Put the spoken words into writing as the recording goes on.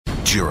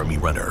Jeremy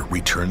Renner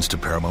returns to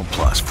Paramount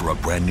Plus for a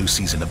brand new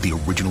season of the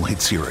original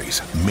hit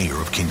series, Mayor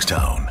of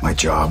Kingstown. My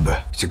job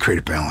is to create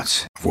a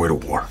balance, avoid a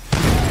war.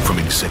 From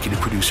executive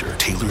producer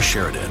Taylor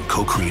Sheridan,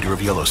 co-creator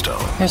of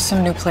Yellowstone. There's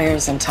some new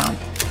players in town,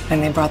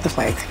 and they brought the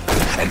plague.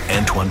 And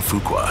Antoine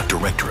Fuqua,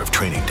 director of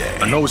Training Day.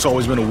 I know it's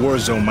always been a war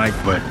zone, Mike,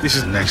 but this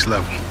is next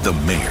level. The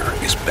mayor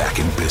is back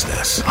in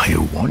business. Are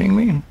you warning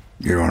me?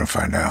 You're going to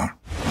find out.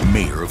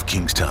 Mayor of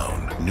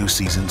Kingstown. New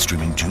season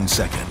streaming June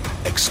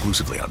 2nd,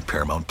 exclusively on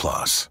Paramount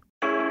Plus.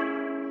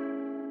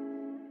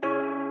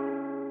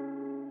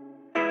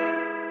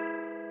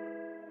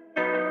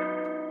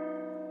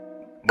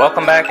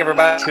 Welcome back,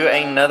 everybody, to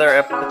another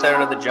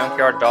episode of the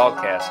Junkyard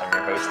Dawgcast. I'm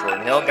your host,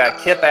 Jordan Hill. Got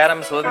Kip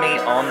Adams with me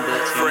on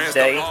the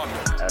Tuesday.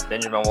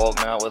 Benjamin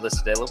Walton out with us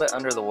today. A little bit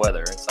under the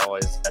weather. It's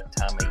always that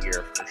time of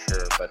year for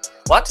sure. But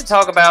a lot to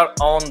talk about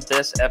on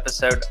this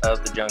episode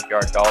of the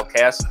Junkyard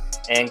Dawgcast.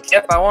 And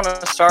Kip, I want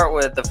to start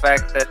with the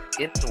fact that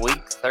it's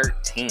week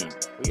 13.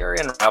 We are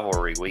in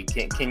rivalry week.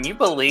 Can you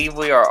believe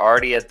we are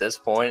already at this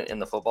point in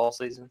the football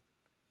season?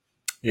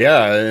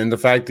 Yeah, and the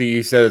fact that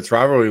you said it's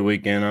rivalry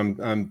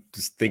weekend, I'm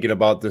just thinking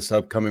about this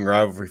upcoming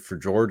rivalry for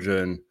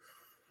Georgia, and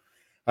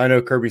I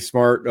know Kirby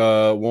Smart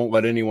won't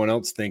let anyone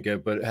else think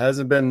it, but it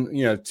hasn't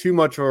been too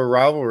much of a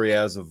rivalry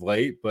as of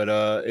late. But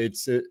it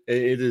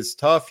is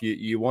tough.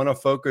 You want to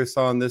focus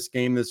on this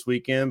game this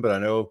weekend, but I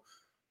know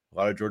a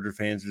lot of Georgia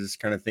fans are just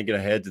kind of thinking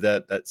ahead to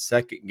that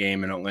second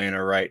game in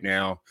Atlanta right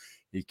now.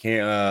 You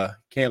can't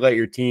let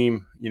your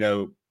team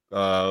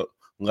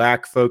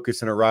lack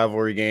focus in a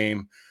rivalry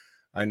game.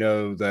 I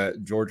know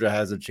that Georgia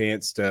has a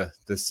chance to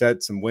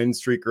set some win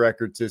streak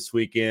records this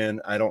weekend.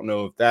 I don't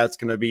know if that's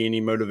going to be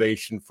any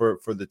motivation for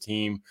the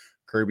team.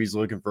 Kirby's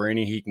looking for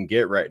any he can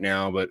get right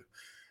now, but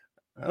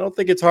I don't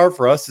think it's hard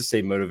for us to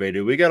stay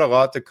motivated. We got a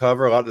lot to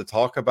cover, a lot to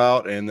talk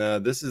about, and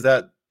this is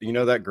that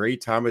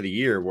great time of the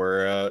year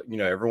where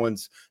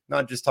everyone's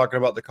not just talking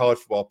about the college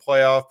football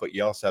playoff, but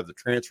you also have the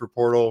transfer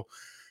portal,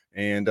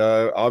 and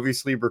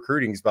obviously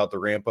recruiting is about to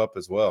ramp up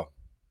as well.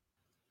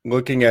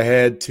 Looking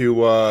ahead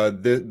to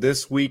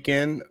this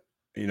weekend,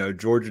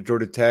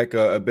 Georgia Tech,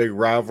 a big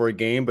rivalry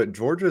game, but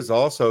Georgia is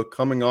also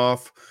coming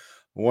off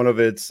one of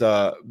its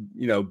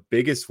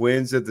biggest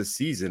wins of the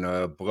season,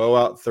 a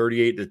blowout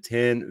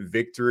 38-10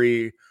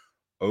 victory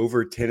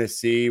over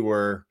Tennessee,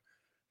 where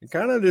it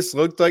kind of just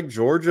looked like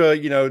Georgia,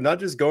 not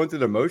just going through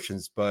the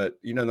motions, but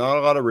not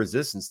a lot of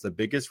resistance. The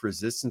biggest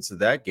resistance of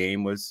that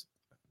game was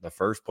the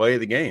first play of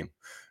the game.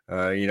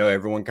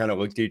 Everyone kind of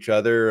looked at each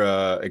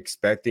other,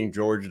 expecting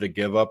Georgia to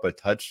give up a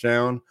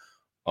touchdown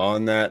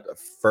on that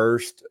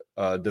first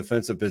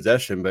defensive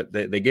possession, but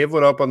they gave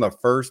it up on the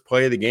first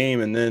play of the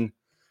game, and then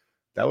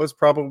that was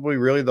probably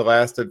really the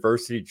last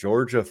adversity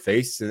Georgia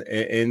faced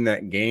in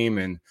that game.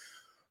 And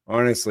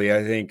honestly,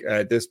 I think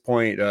at this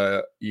point,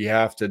 you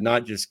have to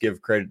not just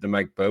give credit to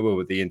Mike Bobo,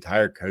 but the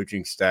entire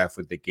coaching staff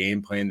with the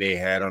game plan they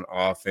had on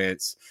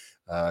offense.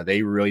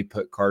 They really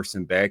put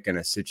Carson Beck in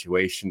a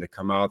situation to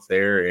come out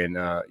there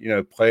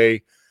and,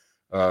 play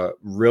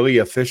really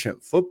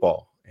efficient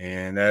football.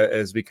 And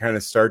as we kind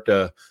of start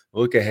to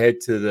look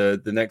ahead to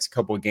the next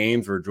couple of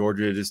games where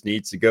Georgia just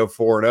needs to go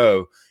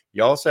 4-0,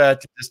 you also have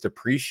to just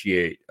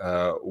appreciate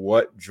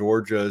what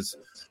Georgia's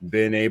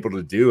been able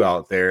to do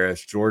out there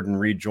as Jordan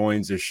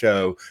rejoins the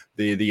show.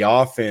 The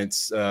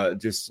offense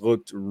just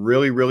looked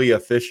really, really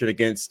efficient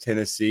against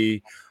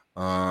Tennessee.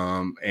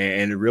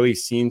 And it really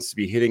seems to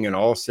be hitting in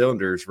all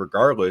cylinders,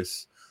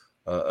 regardless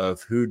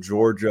of who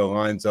Georgia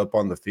lines up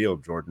on the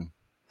field, Jordan.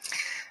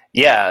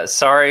 Yeah,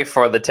 sorry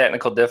for the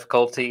technical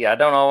difficulty. I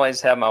don't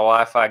always have my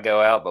Wi-Fi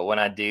go out, but when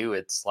I do,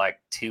 it's like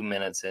 2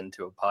 minutes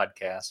into a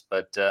podcast.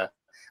 But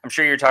I'm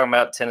sure you're talking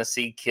about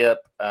Tennessee, Kip,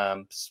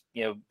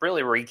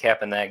 really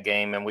recapping that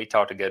game, and we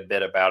talked a good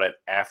bit about it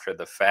after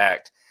the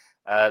fact.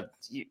 I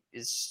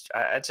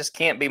just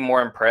can't be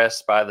more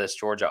impressed by this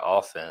Georgia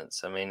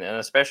offense. I mean, and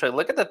especially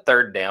look at the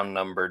third down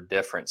number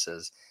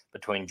differences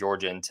between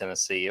Georgia and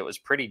Tennessee. It was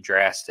pretty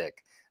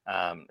drastic.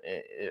 I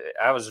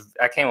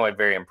came away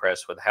very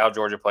impressed with how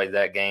Georgia played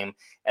that game.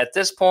 At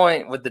this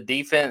point with the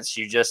defense,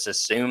 you just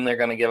assume they're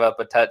going to give up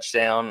a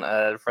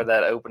touchdown for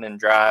that opening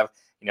drive.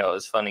 It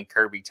was funny.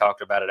 Kirby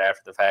talked about it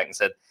after the fact and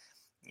said,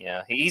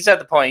 he's at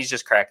the point he's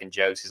just cracking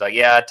jokes. He's like,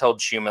 yeah, I told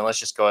Schumann, let's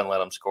just go ahead and let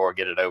them score,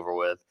 get it over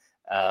with.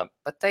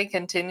 But they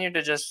continue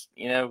to just,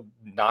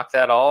 knock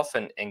that off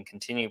and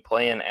continue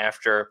playing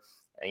after,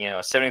 a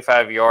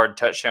 75-yard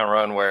touchdown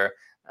run where,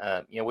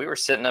 we were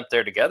sitting up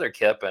there together,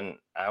 Kip, and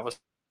I was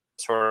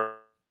sort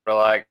of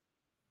like,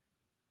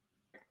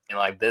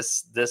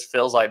 this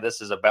feels like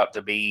this is about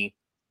to be,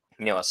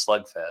 a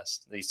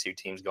slugfest, these two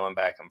teams going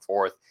back and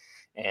forth.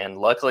 And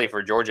luckily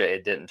for Georgia,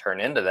 it didn't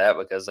turn into that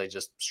because they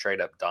just straight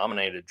up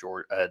dominated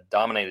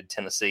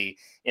Tennessee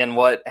in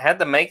what had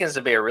the makings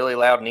to be a really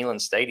loud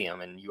Neyland Stadium.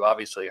 And you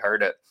obviously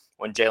heard it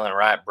when Jalen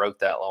Wright broke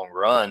that long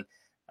run.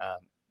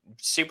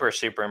 Super,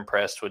 super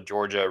impressed with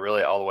Georgia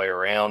really all the way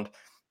around.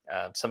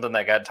 Something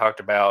that got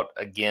talked about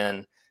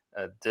again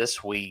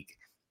this week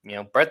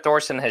Brett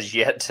Thorson has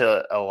yet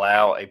to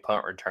allow a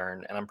punt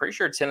return, and I'm pretty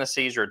sure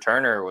Tennessee's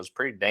returner was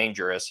pretty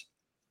dangerous,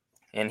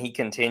 and he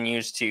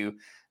continues to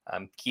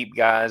keep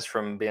guys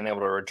from being able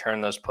to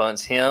return those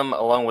punts. Him,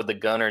 along with the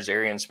gunners,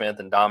 Arian Smith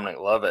and Dominic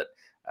Lovett,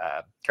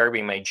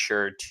 Kirby made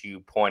sure to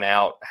point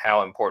out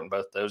how important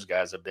both those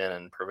guys have been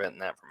in preventing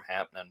that from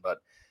happening. But,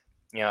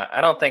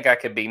 I don't think I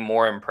could be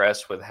more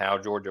impressed with how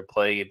Georgia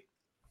played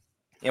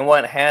in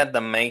what had the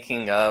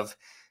making of,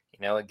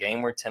 a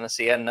game where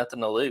Tennessee had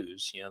nothing to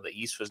lose. The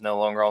East was no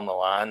longer on the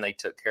line. They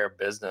took care of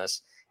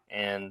business,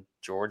 and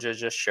Georgia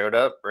just showed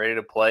up ready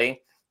to play. I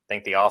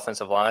think the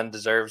offensive line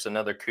deserves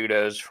another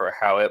kudos for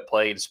how it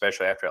played,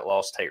 especially after it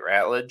lost Tate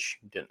Ratledge.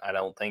 I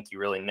don't think you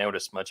really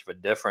noticed much of a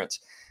difference.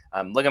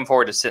 I'm looking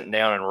forward to sitting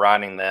down and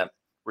writing that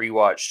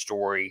rewatch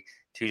story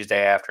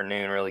Tuesday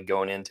afternoon, really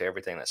going into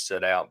everything that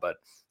stood out. But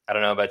I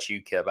don't know about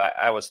you, Kip.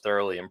 I was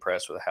thoroughly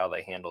impressed with how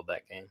they handled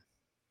that game.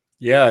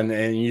 Yeah,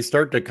 and you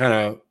start to kind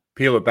of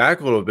peel it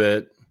back a little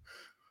bit,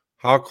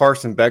 how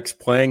Carson Beck's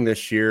playing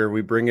this year.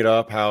 We bring it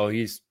up how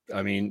he's,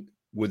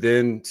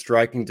 within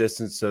striking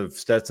distance of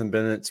Stetson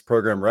Bennett's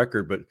program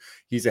record, but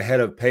he's ahead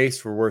of pace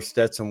for where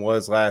Stetson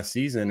was last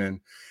season.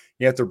 And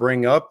you have to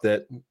bring up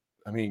that,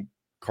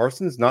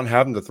 Carson's not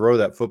having to throw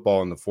that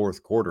football in the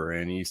fourth quarter.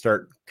 And you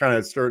start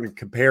starting to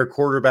compare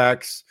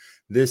quarterbacks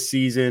this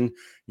season.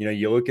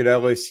 You look at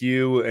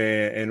LSU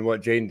and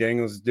what Jaden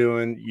Daniels is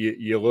doing.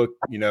 You look,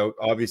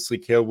 obviously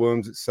Caleb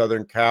Williams at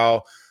Southern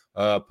Cal,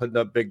 putting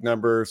up big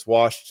numbers.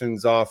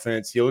 Washington's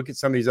offense. You look at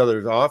some of these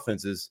other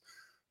offenses,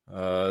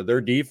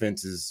 their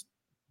defense is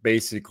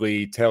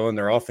basically telling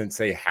their offense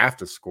they have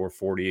to score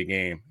 40 a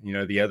game.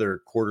 The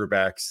other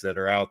quarterbacks that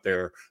are out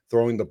there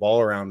throwing the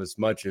ball around as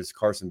much as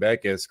Carson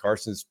Beck is,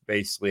 Carson's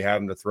basically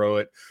having to throw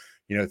it,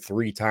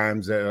 3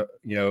 times,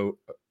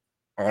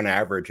 on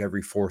average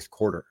every fourth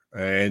quarter.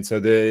 And so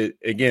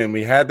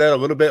we had that a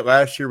little bit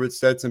last year with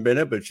Stetson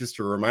Bennett, but it's just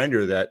a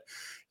reminder that,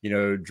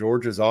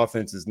 Georgia's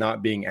offense is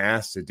not being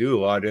asked to do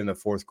a lot in the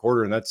fourth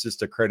quarter. And that's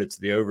just a credit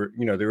to the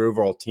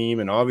overall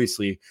team and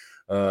obviously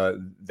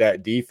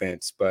that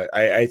defense. But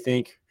I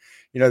think,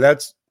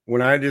 that's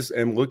when I just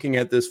am looking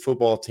at this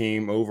football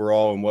team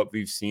overall and what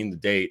we've seen to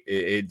date,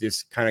 it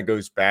just kind of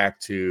goes back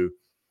to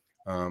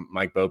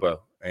Mike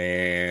Bobo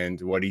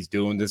and what he's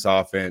doing this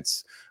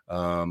offense.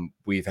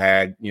 We've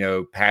had,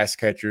 pass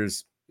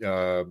catchers,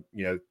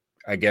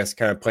 I guess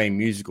kind of playing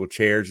musical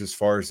chairs as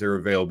far as their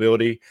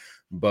availability.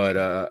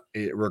 But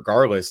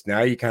regardless,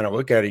 now you kind of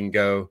look at it and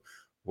go,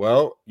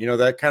 well,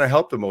 that kind of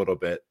helped them a little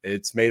bit.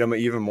 It's made them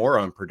even more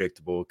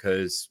unpredictable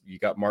because you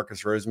got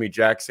Marcus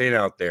Rosemy-Jackson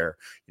out there.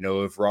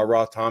 If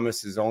Ra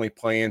Thomas is only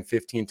playing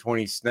 15,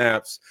 20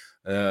 snaps,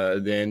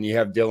 then you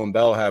have Dylan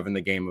Bell having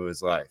the game of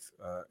his life.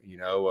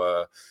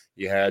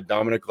 You had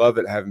Dominic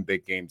Lovett having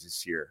big games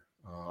this year.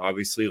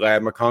 Obviously,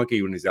 Ladd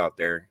McConkey when he's out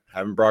there,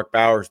 having Brock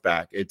Bowers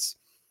back.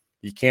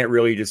 You can't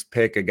really just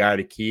pick a guy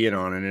to key in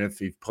on, and if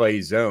he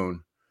plays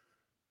zone,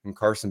 and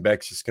Carson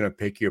Beck's just going to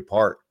pick you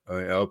apart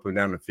up and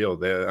down the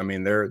field. They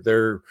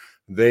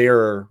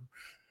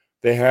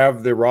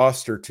have the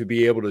roster to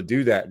be able to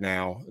do that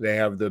now. They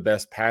have the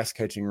best pass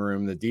catching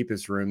room, the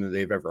deepest room that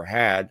they've ever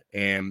had,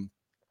 and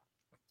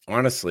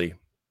honestly,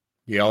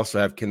 you also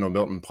have Kendall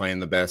Milton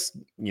playing the best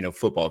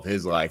football of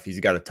his life.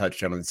 He's got a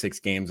touchdown in 6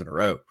 games in a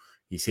row.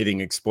 He's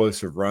hitting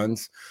explosive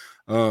runs.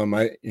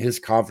 His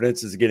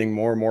confidence is getting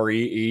more and more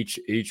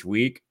each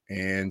week.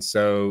 And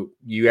so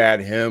you add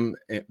him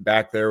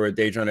back there with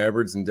Dejon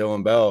Edwards and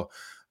Dylan Bell.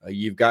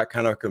 You've got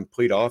kind of a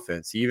complete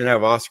offense. You even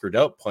have Oscar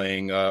Delp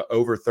playing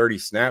over 30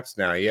 snaps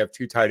now. You have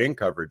 2 tight end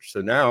coverage.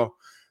 So now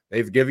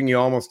they've given you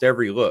almost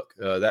every look.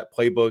 That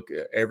playbook,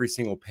 every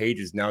single page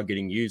is now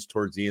getting used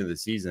towards the end of the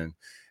season.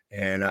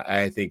 And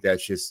I think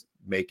that's just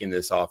making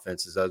this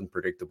offense as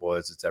unpredictable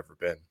as it's ever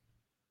been.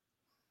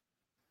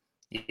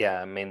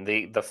 Yeah,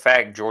 the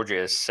fact Georgia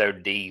is so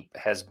deep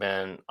has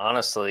been,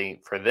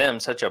 honestly, for them,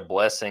 such a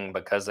blessing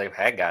because they've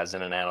had guys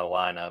in and out of the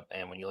lineup.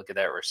 And when you look at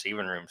that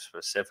receiving room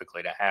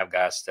specifically, to have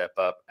guys step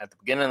up. At the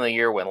beginning of the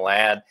year when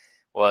Ladd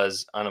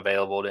was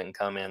unavailable, didn't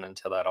come in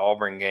until that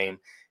Auburn game.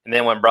 And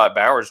then when Brock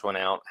Bowers went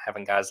out,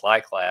 having guys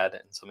like Ladd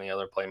and some of the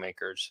other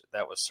playmakers,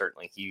 that was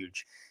certainly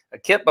huge.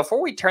 Kip,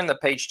 before we turn the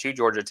page to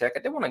Georgia Tech, I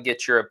did want to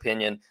get your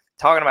opinion.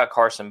 Talking about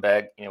Carson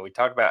Beck, we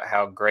talked about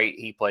how great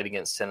he played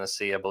against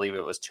Tennessee. I believe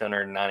it was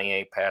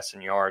 298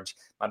 passing yards,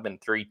 might have been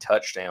 3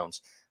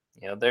 touchdowns.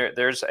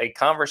 There's a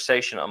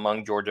conversation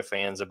among Georgia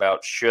fans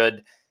about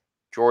should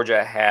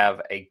Georgia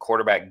have a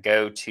quarterback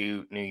go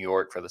to New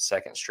York for the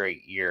 2nd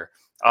straight year.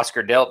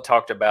 Oscar Delp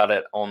talked about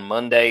it on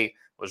Monday,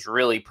 was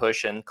really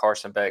pushing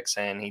Carson Beck,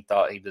 saying he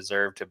thought he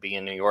deserved to be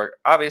in New York.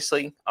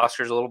 Obviously,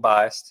 Oscar's a little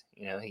biased.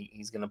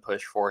 He's going to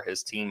push for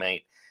his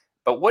teammate.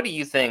 But what do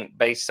you think,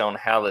 based on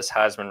how this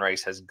Heisman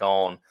race has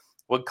gone?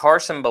 Would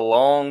Carson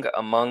belong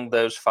among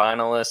those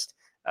finalists?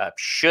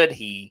 Should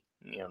he,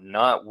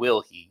 not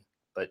will he,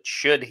 but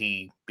should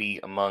he be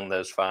among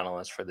those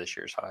finalists for this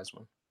year's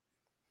Heisman?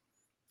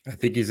 I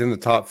think he's in the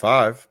top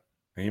 5.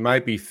 He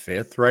might be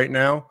 5th right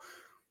now.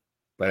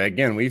 But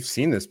again, we've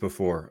seen this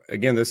before.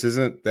 Again, this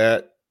isn't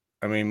that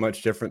I mean,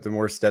 much different than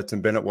where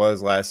Stetson Bennett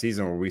was last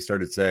season, where we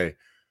started to say,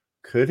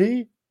 could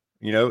he?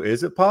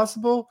 Is it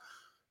possible?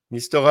 You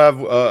still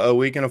have a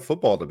weekend of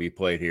football to be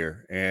played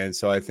here. And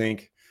so I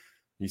think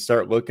you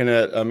start looking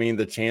at,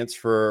 the chance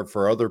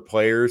for other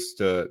players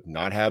to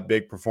not have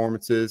big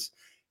performances.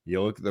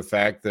 You look at the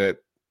fact that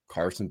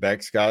Carson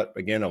Beck's got,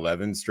 again,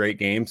 11 straight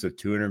games of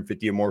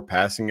 250 or more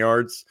passing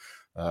yards,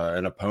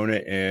 an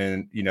opponent,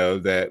 and,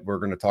 that we're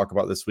going to talk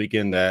about this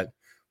weekend that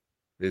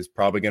is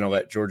probably going to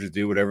let Georgia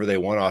do whatever they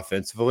want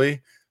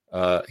offensively.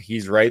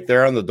 He's right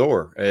there on the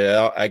door.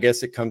 I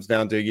guess it comes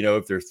down to,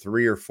 if there's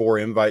 3 or 4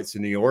 invites to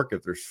New York,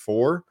 if there's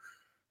 4,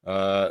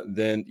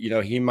 then,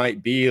 he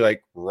might be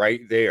like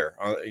right there,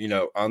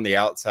 on the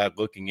outside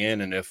looking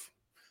in. And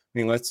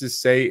let's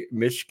just say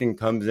Michigan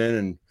comes in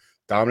and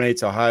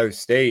dominates Ohio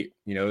State,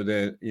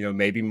 then,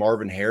 maybe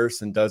Marvin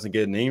Harrison doesn't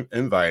get an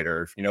invite,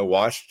 or if,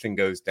 Washington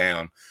goes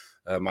down,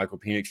 Michael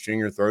Penix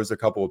Jr. throws a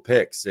couple of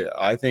picks.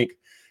 I think,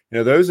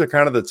 those are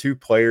kind of the 2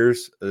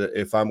 players,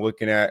 if I'm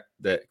looking at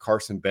that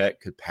Carson Beck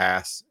could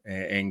pass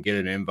and get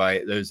an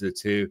invite. Those are the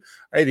 2.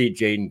 I think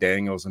Jaden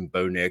Daniels and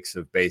Bo Nix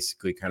have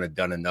basically kind of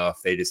done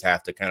enough. They just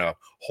have to kind of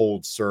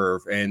hold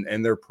serve,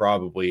 and they're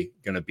probably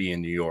going to be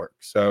in New York.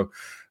 So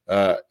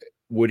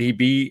would he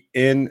be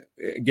in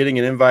getting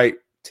an invite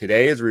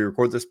today as we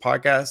record this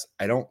podcast?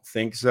 I don't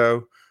think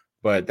so.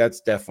 But that's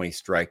definitely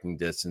striking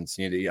distance.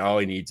 All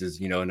he needs is,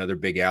 another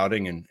big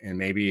outing and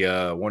maybe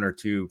 1 or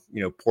 2,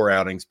 poor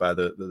outings by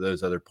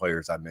those other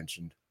players I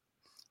mentioned.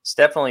 It's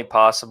definitely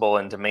possible.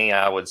 And to me,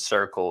 I would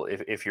circle,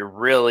 if you're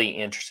really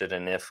interested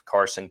in if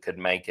Carson could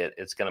make it,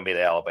 it's going to be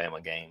the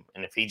Alabama game.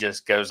 And if he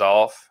just goes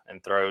off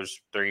and throws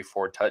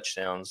 3-4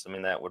 touchdowns,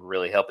 that would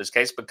really help his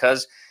case,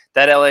 because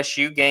that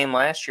LSU game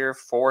last year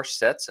for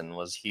Stetson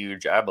was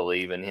huge, I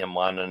believe, in him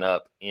winding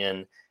up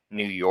in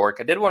New York.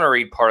 I did want to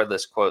read part of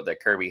this quote that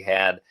Kirby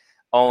had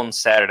on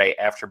Saturday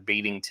after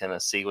beating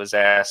Tennessee. Was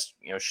asked,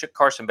 should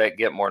Carson Beck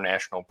get more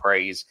national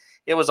praise?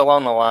 It was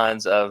along the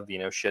lines of,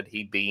 should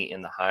he be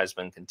in the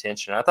Heisman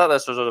contention? I thought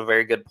this was a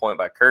very good point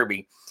by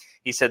Kirby.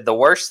 He said, the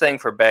worst thing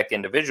for Beck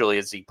individually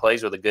is he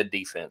plays with a good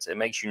defense. It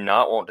makes you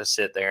not want to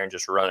sit there and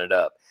just run it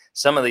up.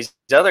 Some of these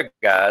other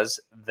guys,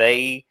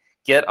 they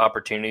get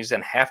opportunities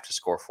and have to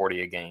score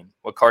 40 a game.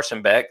 With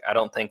Carson Beck, I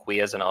don't think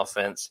we as an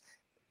offensive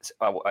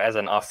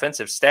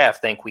staff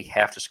think we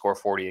have to score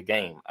 40 a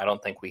game. I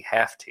don't think we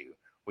have to.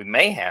 We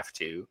may have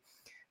to,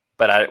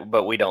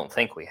 but we don't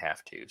think we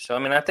have to. So,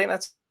 I think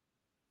that's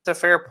a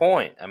fair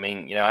point.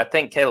 I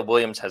think Caleb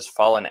Williams has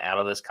fallen out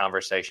of this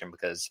conversation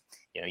because,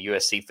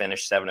 USC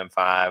finished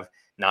 7-5,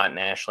 not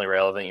nationally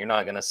relevant. You're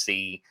not going to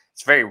see,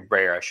 it's very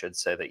rare, I should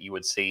say, that you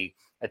would see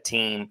a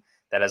team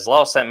that has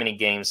lost that many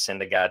games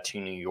send a guy to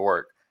New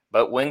York.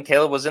 But when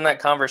Caleb was in that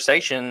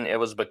conversation, it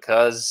was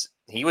because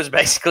he was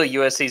basically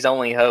USC's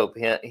only hope.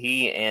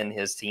 He and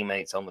his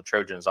teammates on the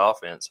Trojans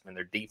offense,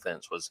 their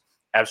defense was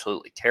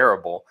absolutely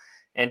terrible.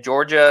 And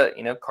Georgia,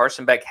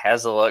 Carson Beck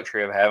has the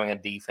luxury of having a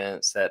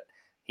defense that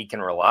he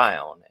can rely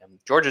on. And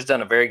Georgia's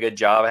done a very good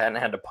job.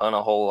 Hadn't had to punt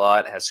a whole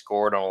lot, has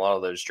scored on a lot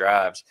of those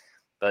drives.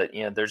 But,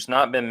 there's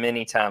not been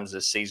many times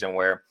this season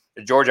where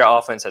the Georgia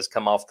offense has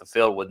come off the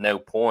field with no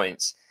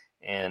points.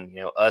 And,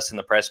 us in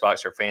the press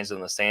box or fans in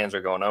the stands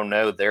are going, oh,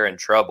 no, they're in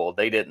trouble.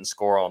 They didn't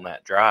score on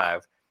that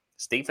drive.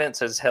 This defense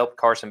has helped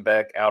Carson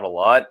Beck out a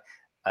lot,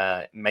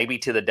 maybe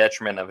to the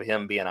detriment of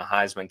him being a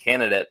Heisman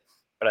candidate.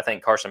 But I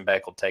think Carson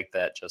Beck will take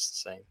that just the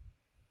same.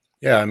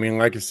 Yeah,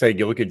 like I said,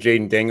 you look at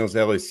Jaden Daniels,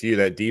 LSU,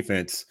 that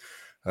defense,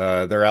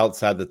 they're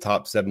outside the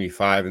top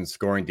 75 in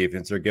scoring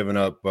defense. They're giving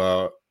up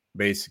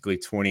basically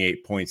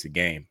 28 points a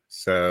game.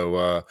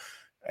 So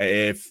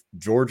if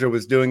Georgia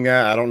was doing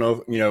that, I don't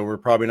know, we're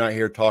probably not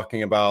here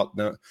talking about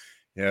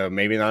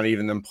maybe not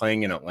even them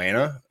playing in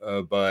Atlanta.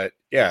 But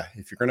yeah,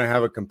 if you're going to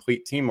have a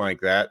complete team like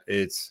that,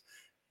 it's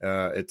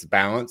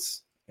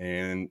balance.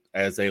 And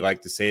as they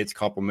like to say, it's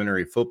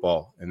complementary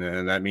football. And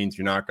then that means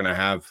you're not going to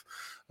have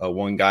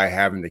one guy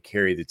having to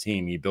carry the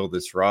team. You build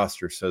this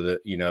roster so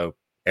that,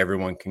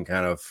 everyone can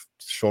kind of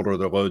shoulder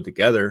the load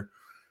together.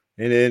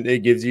 And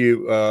it gives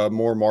you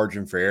more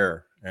margin for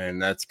error.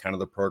 And that's kind of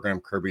the program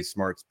Kirby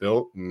Smart's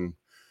built. And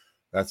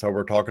that's how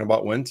we're talking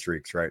about win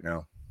streaks right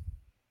now.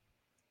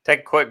 Take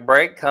a quick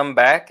break, come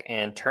back,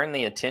 and turn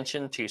the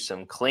attention to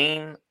some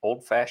clean,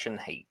 old-fashioned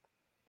hate.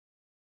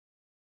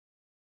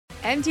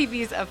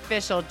 MTV's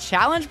official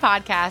Challenge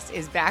podcast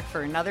is back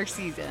for another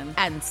season.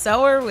 And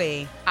so are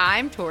we.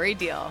 I'm Tori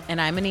Deal. And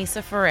I'm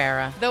Anissa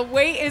Ferreira. The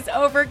wait is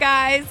over,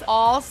 guys.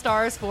 All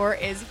Stars 4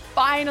 is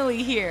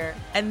finally here.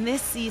 And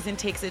this season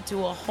takes it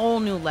to a whole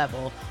new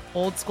level.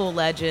 Old school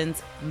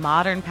legends,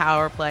 modern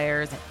power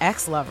players, and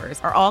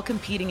ex-lovers are all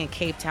competing in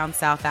Cape Town,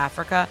 South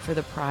Africa for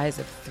the prize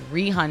of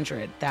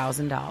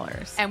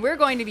 $300,000. And we're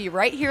going to be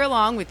right here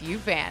along with you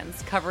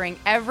fans, covering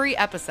every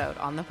episode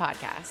on the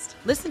podcast.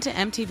 Listen to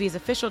MTV's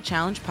official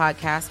Challenge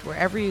podcast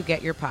wherever you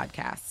get your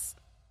podcasts.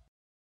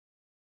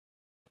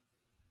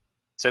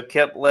 So,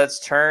 Kip,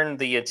 let's turn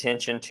the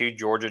attention to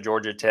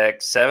Georgia Tech,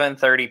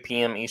 7:30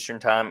 p.m.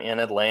 Eastern time in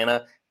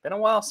Atlanta. Been a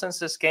while since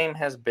this game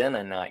has been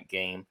a night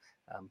game.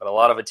 But a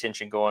lot of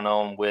attention going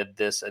on with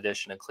this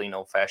edition of Clean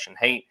Old Fashioned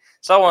Hate.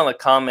 Saw one of the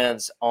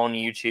comments on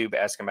YouTube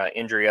asking about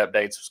injury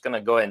updates. I was going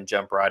to go ahead and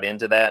jump right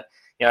into that.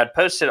 I'd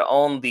posted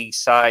on the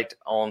site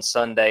on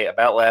Sunday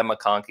about Ladd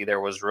McConkey.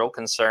 There was real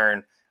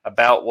concern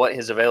about what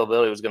his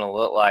availability was going to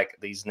look like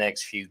these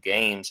next few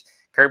games.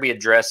 Kirby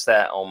addressed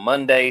that on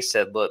Monday,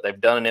 said, look, they've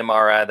done an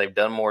MRI, they've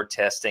done more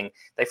testing.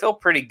 They feel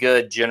pretty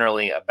good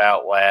generally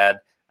about Ladd.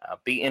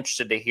 Be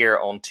interested to hear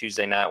on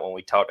Tuesday night when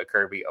we talk to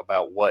Kirby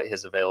about what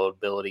his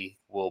availability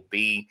will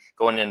be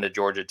going into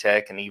Georgia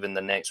Tech and even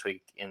the next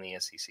week in the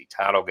SEC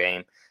title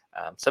game.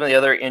 Some of the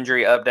other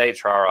injury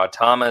updates, Ra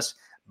Thomas,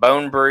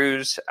 bone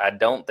bruise. I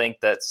don't think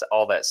that's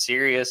all that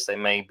serious. They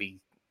may be,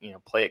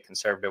 play it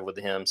conservative with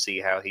him, see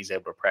how he's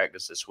able to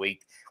practice this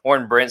week.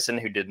 Warren Brinson,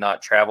 who did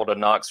not travel to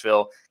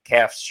Knoxville,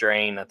 calf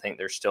strain. I think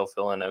they're still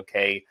feeling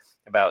okay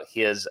about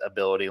his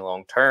ability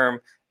long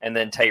term. And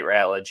then Tate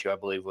Ratledge, who I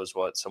believe was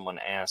what someone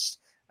asked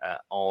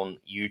on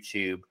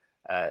YouTube.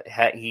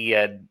 He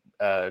had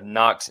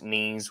knocked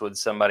knees with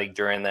somebody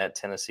during that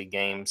Tennessee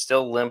game,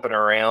 still limping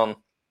around,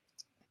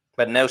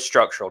 but no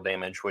structural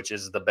damage, which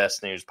is the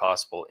best news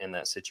possible in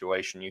that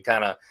situation. You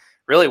kind of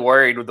really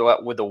worried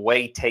with the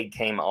way Tate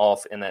came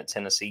off in that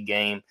Tennessee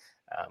game,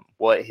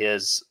 what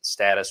his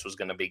status was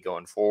going to be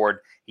going forward.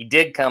 He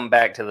did come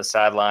back to the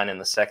sideline in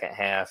the second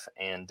half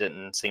and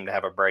didn't seem to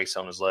have a brace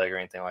on his leg or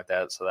anything like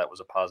that, so that was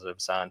a positive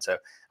sign. So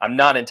I'm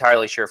not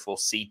entirely sure if we'll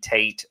see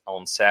Tate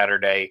on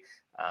Saturday,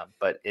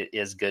 but it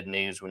is good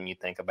news when you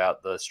think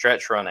about the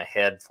stretch run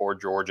ahead for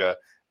Georgia.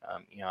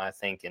 I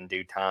think in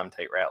due time,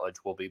 Tate Ratledge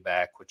will be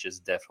back, which is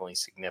definitely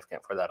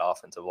significant for that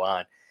offensive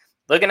line.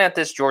 Looking at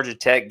this Georgia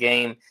Tech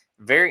game,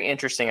 very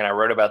interesting, and I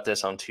wrote about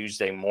this on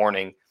Tuesday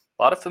morning.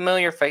 A lot of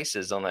familiar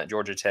faces on that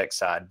Georgia Tech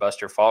side.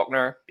 Buster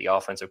Faulkner, the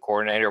offensive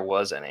coordinator,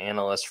 was an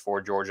analyst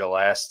for Georgia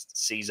last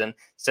season.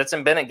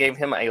 Stetson Bennett gave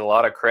him a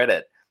lot of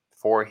credit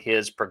for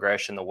his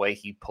progression, the way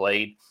he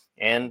played,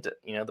 and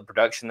the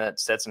production that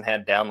Stetson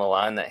had down the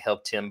line that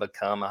helped him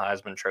become a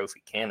Heisman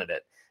Trophy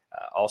candidate.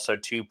 Also,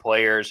 two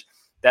players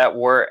that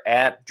were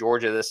at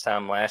Georgia this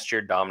time last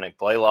year, Dominic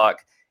Blaylock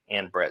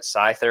and Brett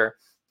Seither.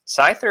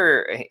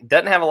 Seither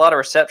doesn't have a lot of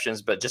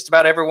receptions, but just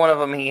about every one of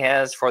them he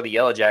has for the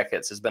Yellow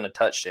Jackets has been a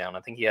touchdown. I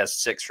think he has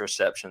 6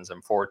 receptions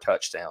and 4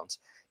 touchdowns.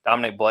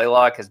 Dominic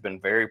Blaylock has been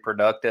very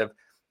productive.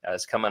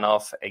 He's coming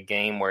off a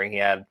game where he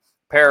had a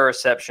pair of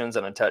receptions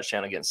and a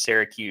touchdown against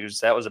Syracuse.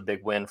 That was a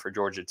big win for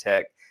Georgia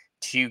Tech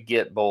to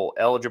get bowl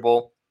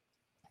eligible.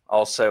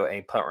 Also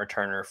a punt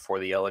returner for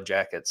the Yellow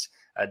Jackets.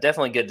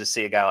 Definitely good to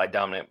see a guy like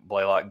Dominic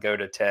Blaylock go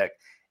to Tech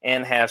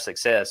and have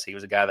success. He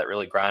was a guy that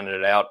really grinded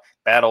it out,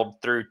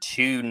 battled through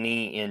 2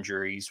 knee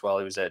injuries while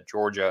he was at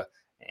Georgia,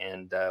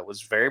 and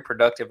was very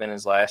productive in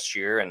his last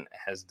year and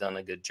has done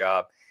a good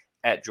job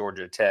at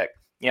Georgia Tech.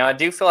 I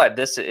do feel like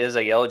this is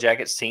a Yellow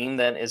Jackets team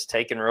that is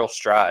taking real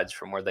strides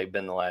from where they've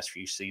been the last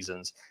few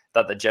seasons.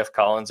 Thought the Jeff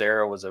Collins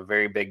era was a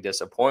very big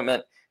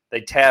disappointment.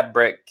 They tabbed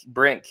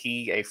Brent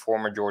Key, a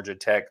former Georgia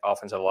Tech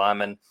offensive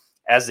lineman,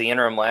 as the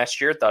interim last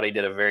year. Thought he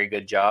did a very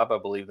good job. I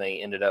believe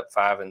they ended up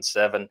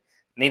 5-7.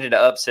 Needed to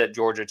upset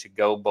Georgia to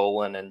go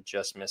bowling and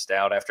just missed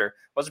out after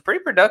was a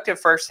pretty productive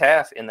first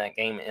half in that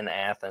game in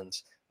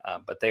Athens.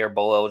 But they are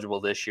bowl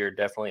eligible this year.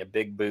 Definitely a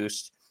big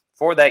boost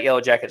for that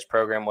Yellow Jackets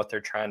program, what they're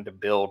trying to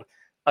build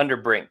under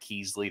Brent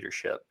Key's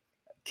leadership.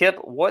 Kip,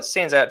 what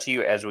stands out to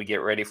you as we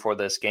get ready for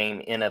this game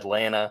in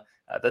Atlanta?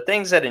 The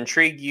things that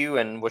intrigue you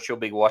and what you'll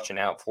be watching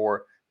out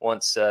for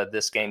once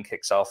this game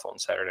kicks off on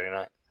Saturday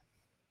night.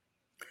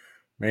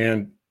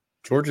 Man,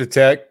 Georgia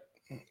Tech,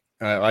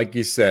 like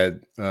you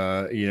said,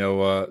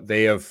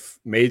 they have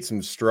made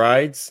some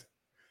strides,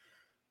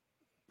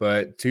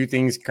 but 2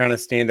 things kind of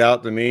stand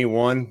out to me.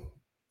 One,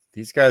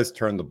 these guys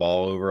turn the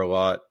ball over a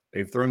lot.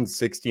 They've thrown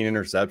 16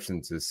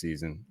 interceptions this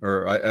season,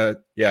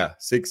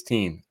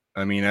 16.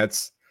 I mean,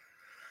 that's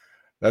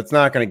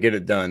not going to get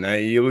it done. Now,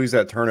 you lose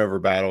that turnover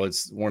battle.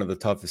 It's one of the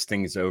toughest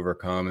things to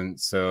overcome. And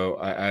so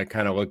I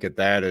kind of look at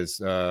that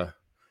as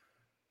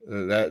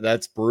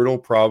that's brutal.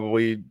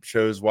 Probably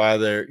shows why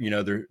they're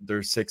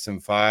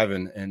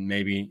 6-5 and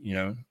maybe,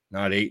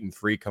 not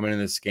 8-3 coming in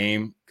this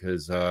game,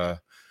 because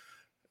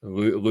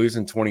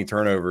losing 20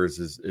 turnovers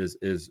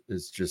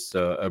is just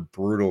a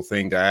brutal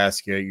thing to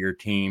ask your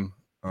team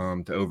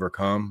to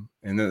overcome.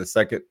 And then the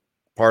second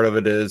part of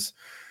it is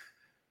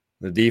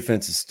the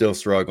defense is still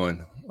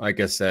struggling. Like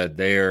I said,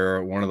 they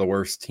are one of the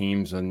worst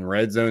teams in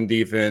red zone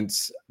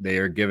defense. They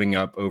are giving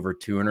up over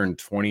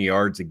 220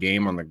 yards a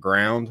game on the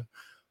ground.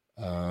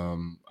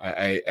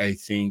 I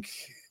think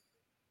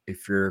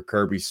if you're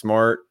Kirby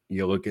Smart,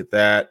 you look at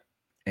that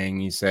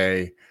and you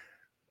say,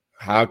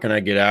 how can I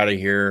get out of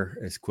here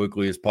as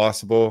quickly as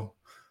possible?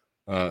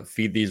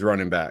 Feed these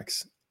running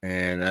backs.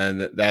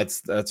 And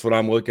that's what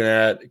I'm looking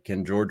at.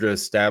 Can Georgia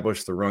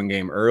establish the run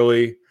game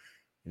early?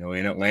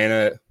 In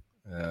Atlanta,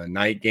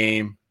 night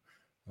game,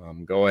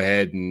 go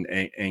ahead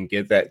and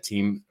get that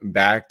team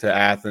back to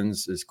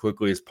Athens as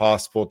quickly as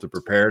possible to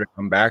prepare to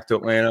come back to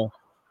Atlanta.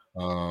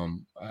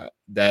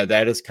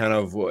 That is kind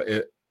of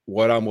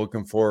what I'm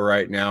looking for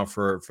right now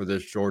for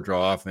this Georgia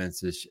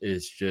offense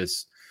is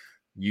just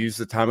use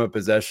the time of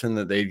possession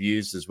that they've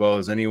used as well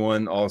as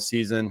anyone all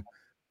season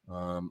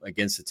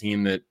against a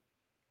team that,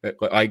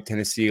 like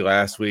Tennessee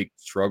last week,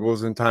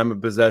 struggles in time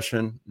of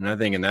possession. And I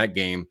think in that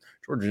game,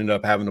 Georgia ended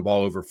up having the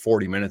ball over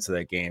 40 minutes of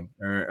that game.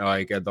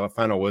 Like at the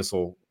final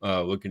whistle,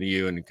 looking at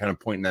you and kind of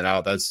pointing that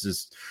out, that's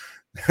just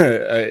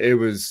it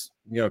was,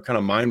 kind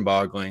of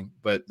mind-boggling.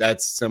 But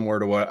that's similar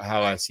to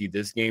how I see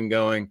this game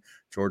going.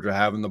 Georgia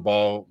having the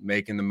ball,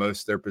 making the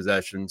most of their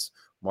possessions,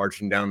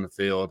 marching down the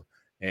field,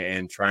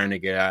 and trying to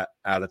get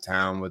out of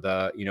town with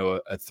a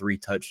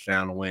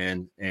 3-touchdown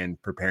win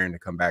and preparing to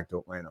come back to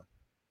Atlanta.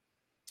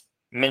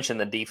 You mentioned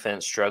the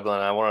defense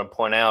struggling. I want to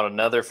point out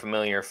another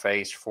familiar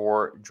face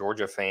for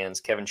Georgia fans.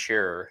 Kevin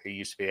Shearer, who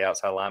used to be the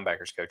outside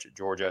linebackers coach at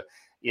Georgia,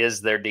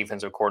 is their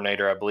defensive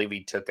coordinator. I believe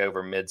he took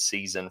over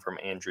mid-season from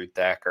Andrew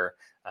Thacker.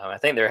 I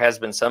think there has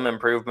been some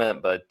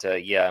improvement, but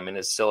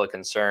it's still a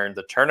concern.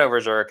 The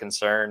turnovers are a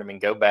concern.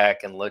 Go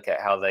back and look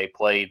at how they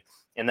played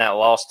in that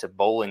loss to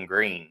Bowling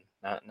Green.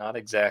 Not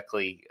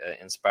exactly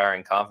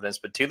inspiring confidence,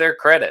 but to their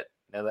credit,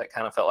 that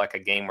kind of felt like a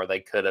game where they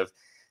could have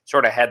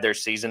sort of had their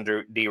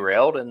season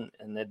derailed, and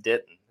it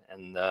didn't.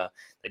 And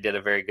they did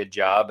a very good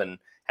job and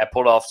have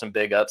pulled off some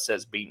big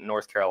upsets, beating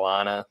North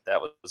Carolina. That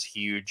was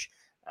huge.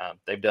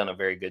 They've done a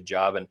very good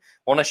job. And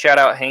want to shout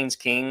out Haynes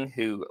King,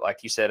 who,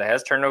 like you said,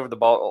 has turned the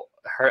ball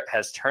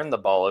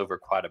over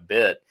quite a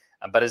bit,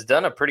 but has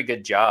done a pretty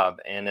good job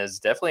and is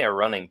definitely a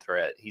running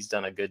threat. He's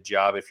done a good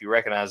job. If you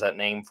recognize that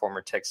name,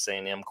 former Texas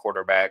A&M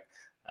quarterback,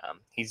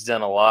 he's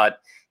done a lot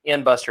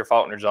in Buster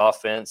Faulkner's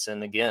offense.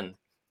 And again,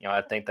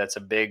 I think that's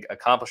a big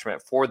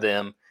accomplishment for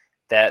them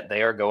that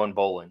they are going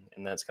bowling,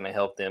 and that's going to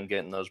help them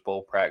get in those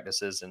bowl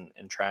practices and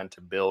trying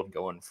to build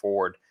going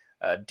forward.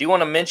 Do you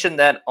want to mention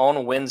that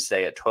on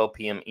Wednesday at 12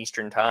 p.m.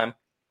 Eastern Time,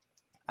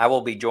 I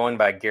will be joined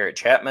by Garrett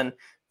Chapman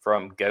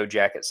from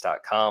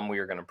GoJackets.com. We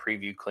are going to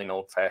preview Clean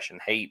Old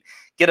Fashioned Hate,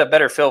 get a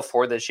better feel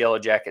for this Yellow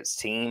Jackets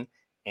team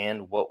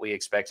and what we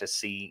expect to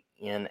see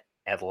in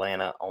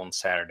Atlanta on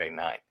Saturday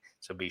night.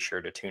 So be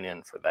sure to tune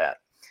in for that.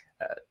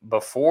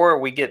 Before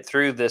we get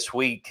through this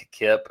week,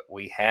 Kip,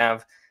 we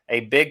have a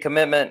big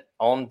commitment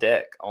on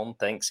deck on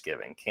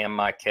Thanksgiving. Cam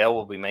Michael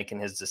will be making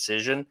his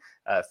decision.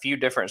 A few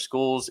different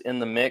schools in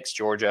the mix,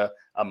 Georgia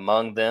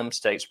among them,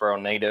 Statesboro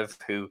native,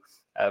 who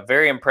a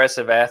very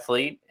impressive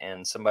athlete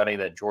and somebody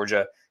that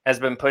Georgia has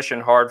been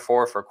pushing hard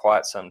for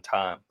quite some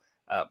time.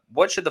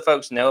 What should the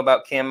folks know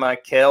about Cam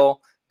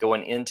Michael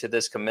going into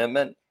this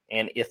commitment?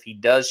 And if he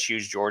does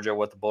choose Georgia,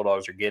 what the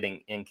Bulldogs are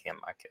getting in Cam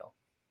Michael?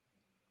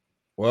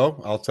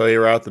 Well, I'll tell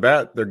you right off the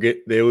bat,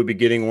 they would be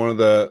getting one of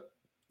the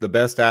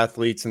best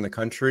athletes in the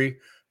country,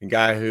 a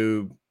guy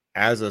who,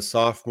 as a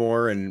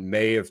sophomore in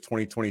May of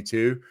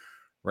 2022,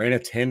 ran a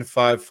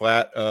 10.5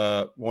 flat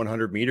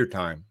 100-meter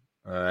time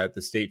at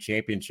the state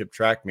championship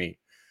track meet.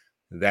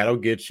 That'll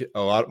get you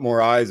a lot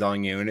more eyes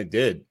on you, and it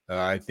did.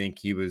 I think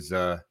he was,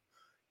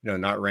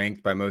 not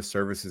ranked by most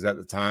services at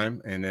the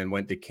time, and then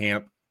went to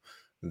camp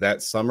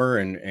that summer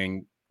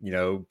and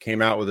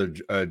came out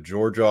with a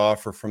Georgia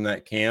offer from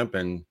that camp.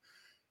 And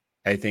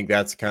I think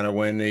that's kind of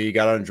when he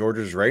got on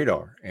Georgia's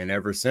radar. And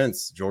ever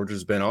since,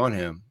 Georgia's been on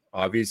him.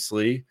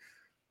 Obviously,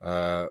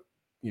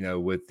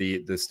 with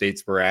the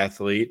Statesboro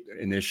athlete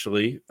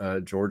initially,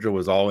 Georgia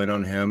was all in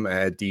on him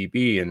at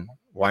DB. And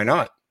why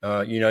not?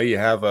 You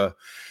have a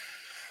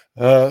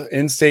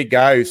in-state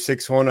guy who's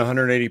 6'1",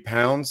 180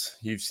 pounds.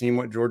 You've seen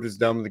what Georgia's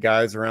done with the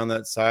guys around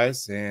that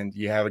size. And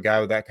you have a guy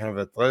with that kind of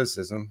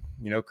athleticism.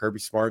 Kirby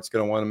Smart's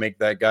going to want to make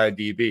that guy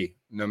DB.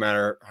 No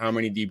matter how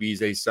many DBs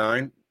they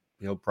sign,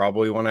 he'll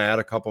probably want to add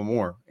a couple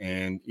more.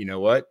 And you know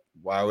what?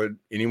 Why would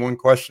anyone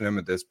question him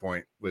at this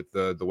point with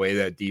the way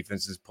that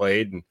defense is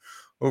played and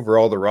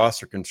overall the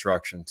roster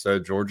construction? So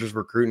Georgia's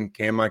recruiting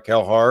Cam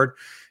Michael hard.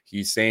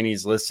 He's saying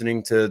he's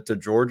listening to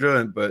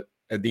Georgia, but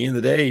at the end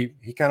of the day,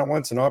 he kind of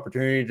wants an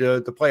opportunity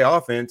to play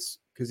offense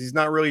because he's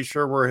not really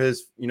sure where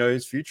his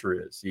future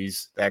is.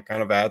 He's that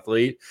kind of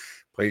athlete,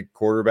 played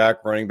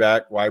quarterback, running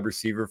back, wide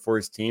receiver for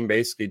his team,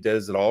 basically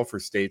does it all for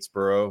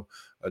Statesboro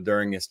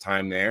during his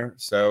time there.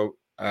 So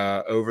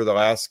over the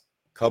last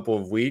couple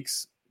of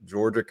weeks,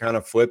 Georgia kind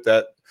of flipped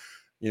that,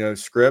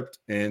 script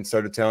and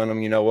started telling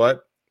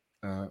them,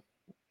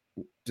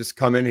 just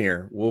come in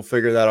here. We'll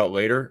figure that out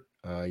later.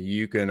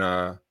 You can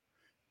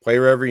play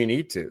wherever you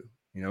need to.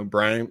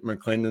 Brian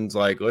McClendon's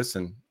like,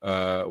 listen,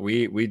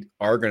 we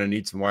are going to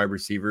need some wide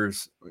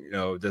receivers,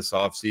 this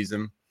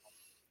offseason.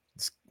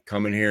 Just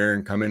come in here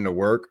and come into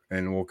work,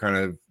 and we'll kind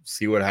of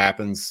see what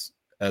happens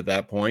at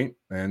that point.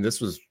 And this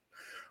was a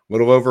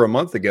little over a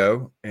month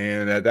ago.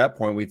 And at that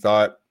point, we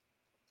thought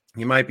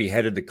he might be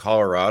headed to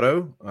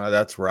Colorado.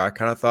 That's where I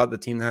kind of thought the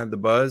team had the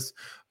buzz.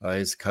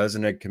 His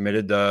cousin had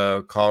committed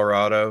to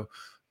Colorado.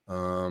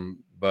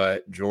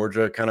 But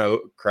Georgia kind of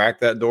cracked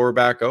that door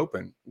back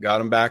open, got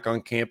him back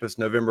on campus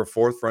November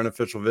 4th for an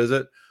official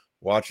visit,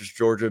 watches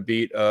Georgia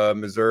beat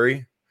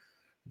Missouri.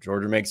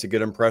 Georgia makes a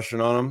good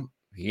impression on him.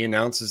 he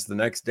announces the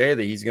next day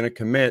that he's going to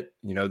commit,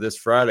 this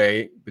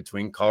Friday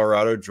between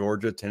Colorado,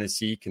 Georgia,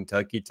 Tennessee,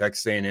 Kentucky,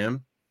 Texas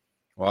A&M.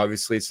 Well,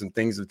 obviously some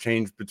things have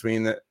changed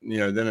between that,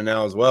 then and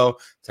now as well.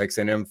 Texas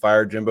A&M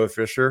fired Jimbo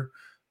Fisher.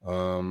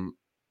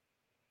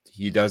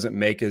 He doesn't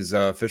make his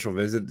official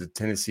visit to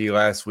Tennessee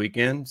last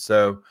weekend.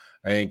 So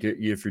I think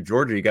if you're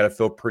Georgia, you got to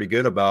feel pretty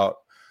good about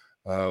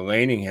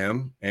landing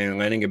him and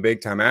landing a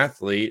big-time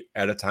athlete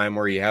at a time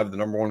where you have the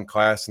number one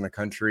class in the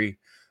country,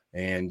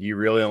 and you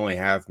really only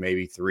have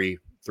maybe three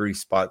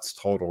spots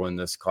total in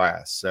this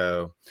class.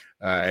 So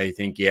I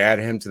think you add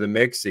him to the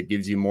mix. It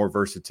gives you more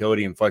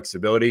versatility and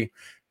flexibility.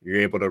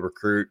 You're able to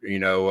recruit,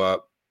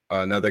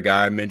 another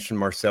guy I mentioned,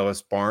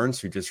 Marcellus Barnes,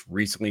 who just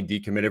recently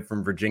decommitted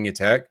from Virginia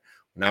Tech.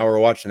 Now we're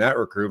watching that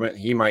recruitment.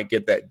 He might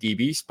get that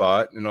DB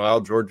spot and allow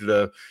Georgia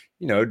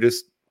to,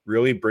 just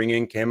really bring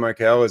in Cam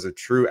Michael as a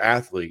true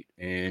athlete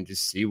and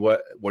just see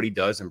what he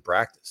does in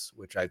practice,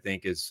 which I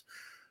think is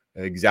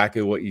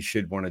exactly what you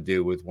should want to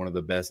do with one of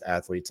the best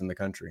athletes in the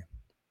country.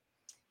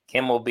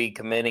 Cam will be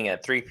committing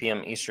at 3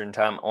 p.m. Eastern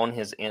time on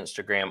his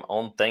Instagram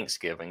on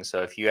Thanksgiving.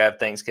 So if you have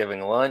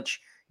Thanksgiving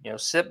lunch,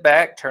 sit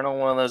back, turn on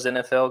one of those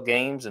NFL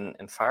games and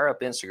fire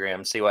up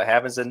Instagram, see what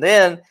happens. And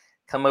then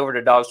come over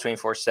to Dogs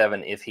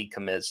 24/7 if he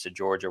commits to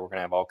Georgia. We're going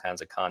to have all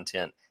kinds of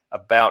content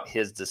about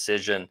his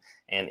decision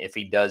and if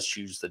he does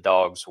choose the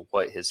Dogs,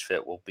 what his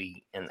fit will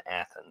be in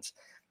Athens.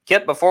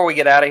 Kip, before we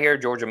get out of here,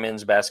 Georgia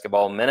men's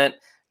basketball minute.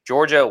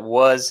 Georgia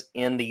was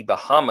in the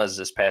Bahamas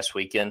this past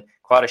weekend.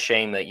 Quite a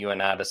shame that you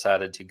and I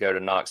decided to go to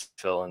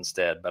Knoxville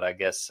instead. But I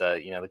guess,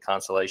 the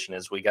consolation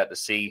is we got to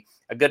see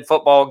a good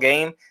football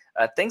game.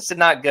 Things did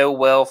not go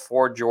well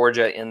for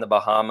Georgia in the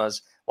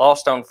Bahamas.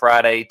 Lost on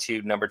Friday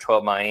to number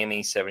 12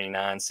 Miami,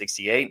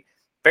 79-68.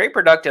 Very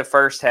productive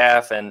first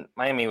half, and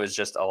Miami was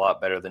just a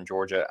lot better than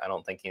Georgia. I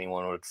don't think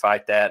anyone would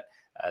fight that.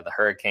 The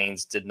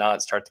Hurricanes did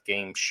not start the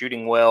game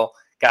shooting well,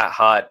 got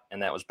hot,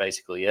 and that was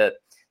basically it.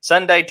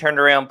 Sunday turned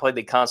around, played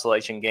the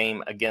consolation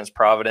game against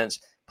Providence,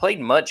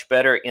 played much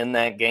better in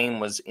that game,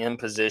 was in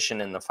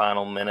position in the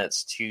final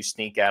minutes to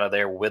sneak out of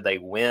there with a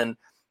win.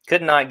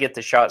 Could not get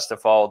the shots to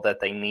fall that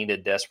they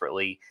needed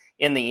desperately.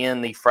 In the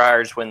end, the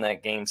Friars win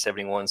that game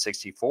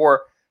 71-64.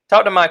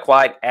 Talked to Mike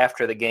White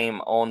after the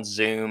game on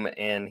Zoom,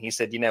 and he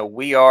said,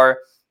 we are,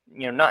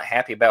 not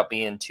happy about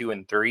being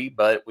 2-3,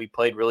 but we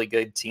played really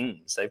good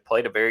teams. They've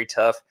played a very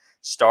tough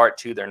start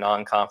to their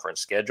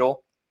non-conference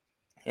schedule.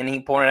 And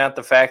he pointed out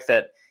the fact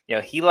that,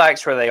 he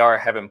likes where they are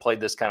having played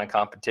this kind of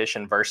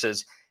competition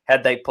versus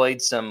had they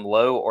played some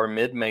low or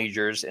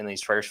mid-majors in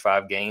these first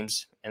 5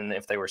 games, and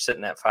if they were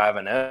sitting at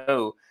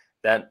 5-0,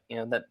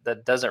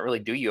 that doesn't really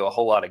do you a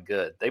whole lot of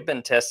good. They've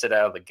been tested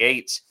out of the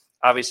gates.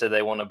 Obviously,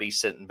 they want to be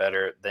sitting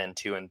better than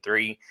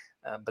 2-3,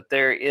 but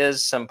there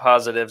is some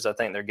positives. I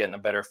think they're getting a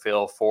better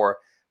feel for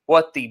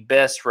what the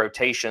best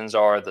rotations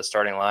are, the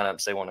starting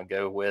lineups they want to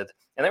go with.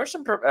 And there were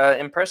some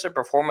impressive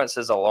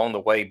performances along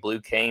the way.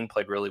 Blue Kane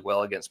played really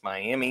well against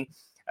Miami.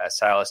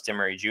 Silas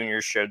Demery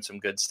Jr. showed some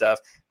good stuff.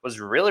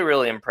 Was really,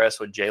 really impressed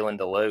with Jalen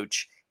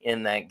DeLoach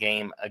in that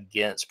game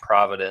against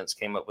Providence.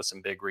 Came up with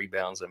some big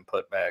rebounds and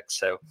putbacks.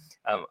 So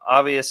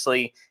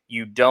obviously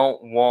you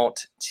don't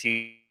want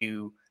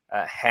to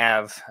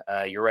have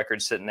your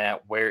record sitting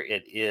at where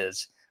it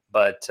is.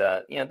 But,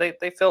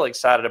 they feel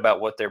excited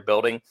about what they're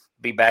building.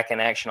 Be back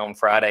in action on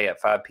Friday at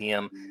 5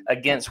 p.m.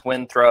 against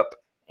Winthrop,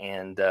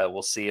 and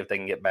we'll see if they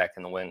can get back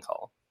in the win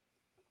call.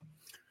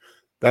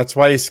 That's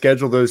why you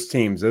schedule those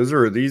teams.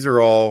 These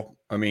are all,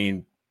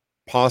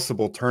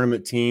 possible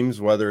tournament teams,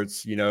 whether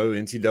it's,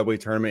 NCAA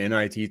tournament,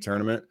 NIT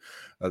tournament.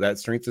 That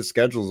strength of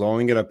schedule is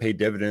only going to pay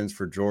dividends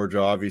for Georgia.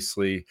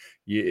 Obviously,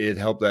 it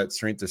helped that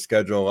strength of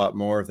schedule a lot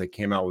more if they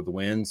came out with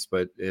wins,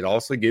 but it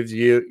also gives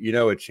you,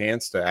 a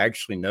chance to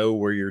actually know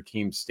where your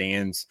team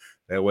stands.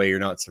 That way you're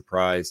not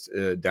surprised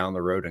down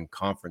the road in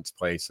conference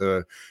play.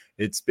 So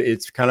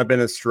it's kind of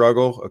been a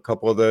struggle. A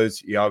couple of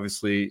those, you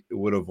obviously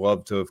would have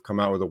loved to have come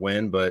out with a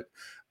win, but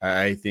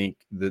I think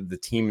the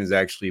team is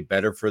actually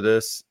better for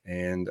this,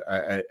 and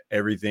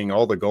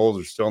all the goals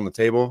are still on the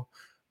table.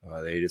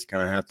 They just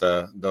kind of have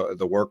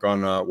to work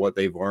on what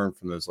they've learned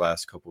from those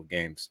last couple of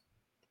games.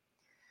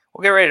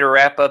 We'll get ready to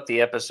wrap up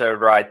the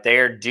episode right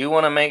there. Do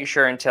want to make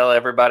sure and tell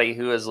everybody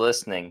who is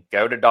listening,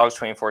 go to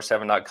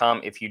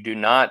dogs247.com if you do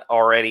not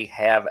already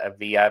have a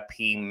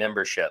VIP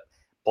membership.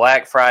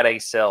 Black Friday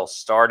sale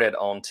started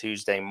on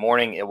Tuesday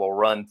morning. It will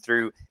run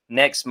through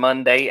next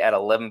Monday at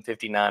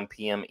 11:59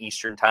 p.m.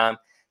 Eastern Time.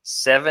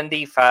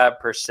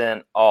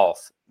 75%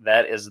 off.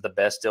 That is the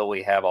best deal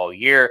we have all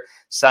year.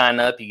 Sign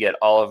up. You get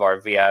all of our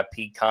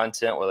VIP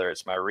content, whether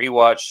it's my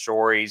rewatch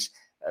stories,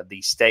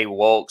 the Stay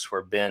Wokes,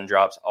 where Ben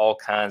drops all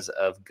kinds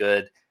of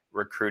good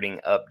recruiting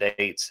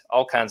updates,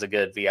 all kinds of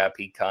good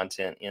VIP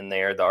content in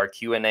there. Our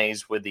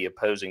Q&As with the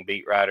opposing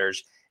beat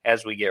writers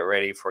as we get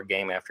ready for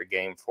game after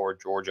game for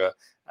Georgia.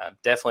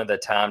 Definitely the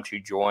time to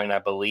join, I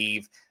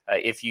believe.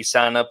 If you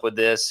sign up with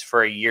this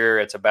for a year,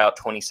 it's about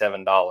 $27,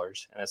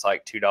 and it's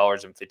like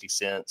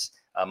 $2.50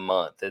 a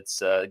month.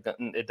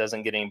 It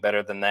doesn't get any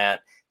better than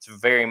that. It's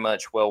very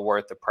much well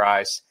worth the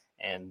price,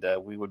 And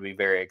we would be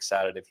very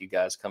excited if you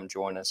guys come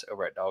join us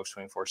over at Dogs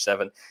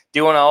 24/7.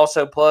 Do want to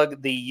also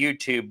plug the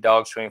YouTube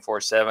Dogs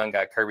 24/7.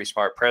 Got Kirby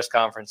Smart press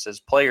conferences,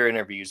 player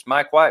interviews,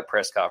 Mike White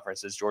press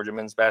conferences, Georgia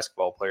men's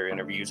basketball player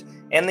interviews,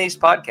 and these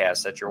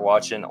podcasts that you're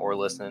watching or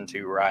listening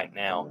to right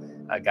now.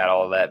 I got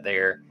all of that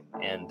there,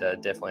 and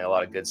definitely a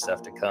lot of good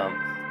stuff to come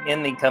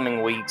in the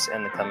coming weeks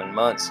and the coming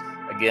months.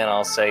 Again,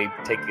 I'll say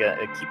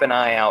keep an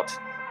eye out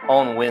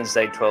on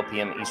Wednesday, 12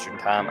 p.m. Eastern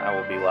Time. I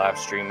will be live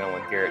streaming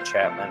with Garrett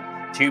Chapman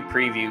to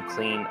preview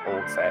Clean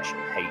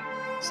Old-Fashioned Hate.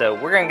 So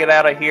we're going to get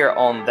out of here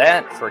on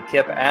that. For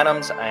Kip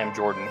Adams, I am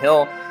Jordan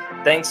Hill.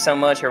 Thanks so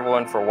much,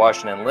 everyone, for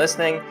watching and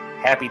listening.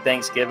 Happy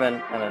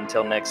Thanksgiving, and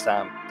until next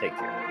time, take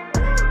care.